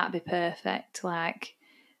we can't be perfect. Like,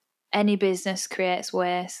 any business creates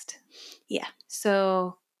waste. Yeah.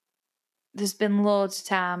 So there's been loads of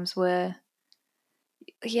times where,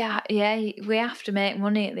 we have to make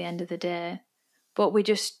money at the end of the day, but we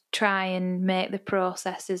just try and make the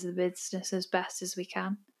processes of the business as best as we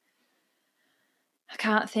can. I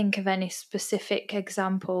can't think of any specific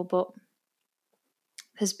example, but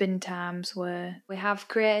there's been times where we have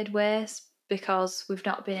created waste because we've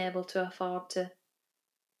not been able to afford to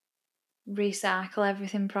recycle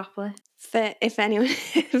everything properly.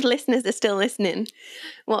 If listeners are still listening,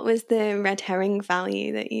 what was the red herring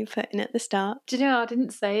value that you put in at the start? Do you know, I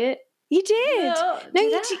didn't say it. You did.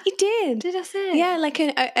 No, you did. Did I say it? Yeah, like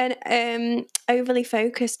an overly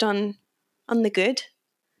focused on the good.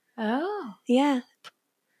 Oh. Yeah.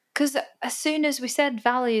 Because as soon as we said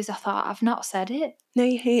values, I thought, I've not said it. No,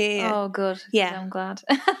 yeah. Oh, good. Yeah. I'm glad.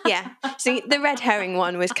 Yeah. So the red herring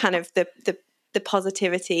one was kind of the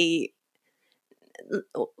positivity,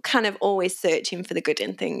 kind of always searching for the good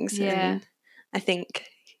in things. Yeah. And I think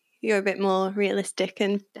you're a bit more realistic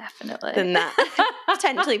and Definitely. than that.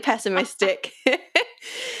 Potentially pessimistic.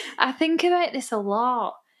 I think about this a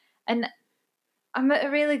lot, and I'm at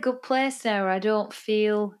a really good place now where I don't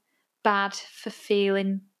feel bad for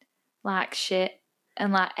feeling like shit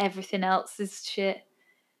and like everything else is shit.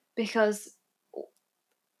 Because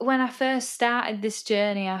when I first started this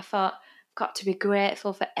journey, I thought, I've got to be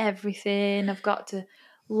grateful for everything. I've got to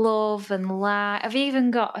love and light. I've even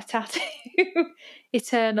got a tattoo,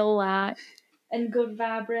 eternal light and good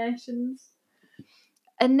vibrations.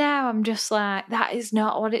 And now I'm just like, that is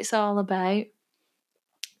not what it's all about.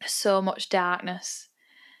 There's so much darkness.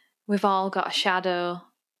 We've all got a shadow.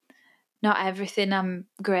 Not everything I'm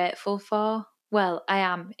grateful for. Well, I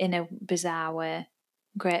am in a bizarre way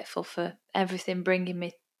grateful for everything bringing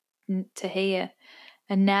me to here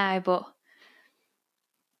and now, but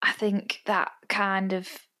I think that kind of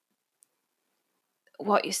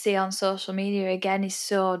what you see on social media again is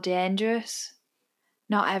so dangerous.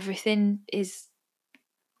 Not everything is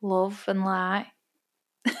love and light.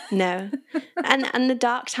 No. And the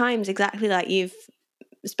dark times, exactly like you've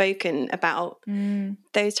spoken about,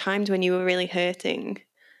 those times when you were really hurting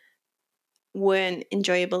weren't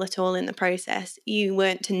enjoyable at all in the process. You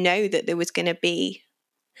weren't to know that there was going to be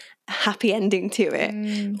a happy ending to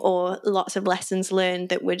it or lots of lessons learned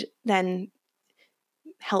that would then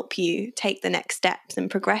help you take the next steps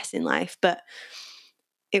and progress in life. But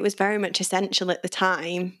it was very much essential at the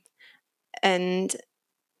time,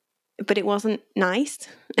 but it wasn't nice.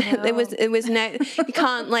 No. It was no, you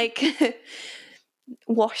can't like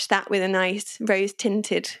wash that with a nice rose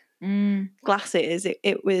tinted glasses.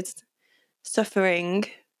 It was suffering,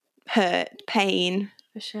 hurt, pain,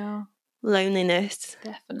 for sure, loneliness,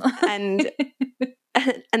 definitely,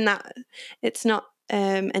 and that it's not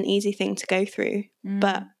an easy thing to go through,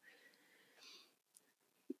 but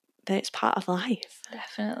it's part of life.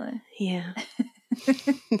 Definitely, yeah.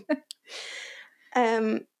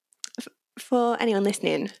 For anyone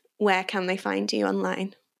listening, where can they find you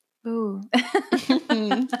online? Ooh.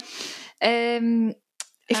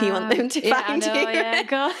 If you want them to find you. Yeah,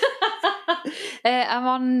 go. I'm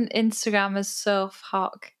on Instagram as Soph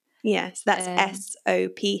Hock. Yes, that's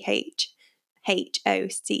SOPHHOCK.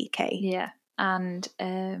 Yeah, and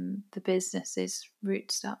the business is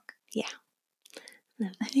Rootstock. Yeah.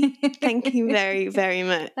 Thank you very, very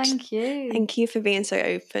much. Thank you. Thank you for being so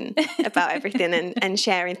open about everything and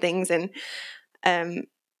sharing things. And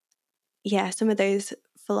some of those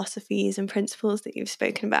philosophies and principles that you've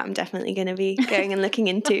spoken about, I'm definitely going to be going and looking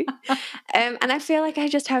into. And I feel like I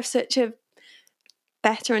just have such a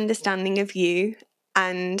better understanding of you,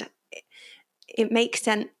 and it makes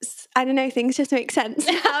sense. I don't know, things just make sense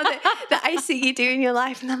now that I see you doing your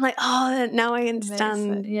life, and I'm like, oh, now I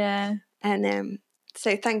understand. Yeah. And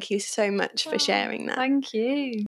so thank you so much for sharing that. Thank you.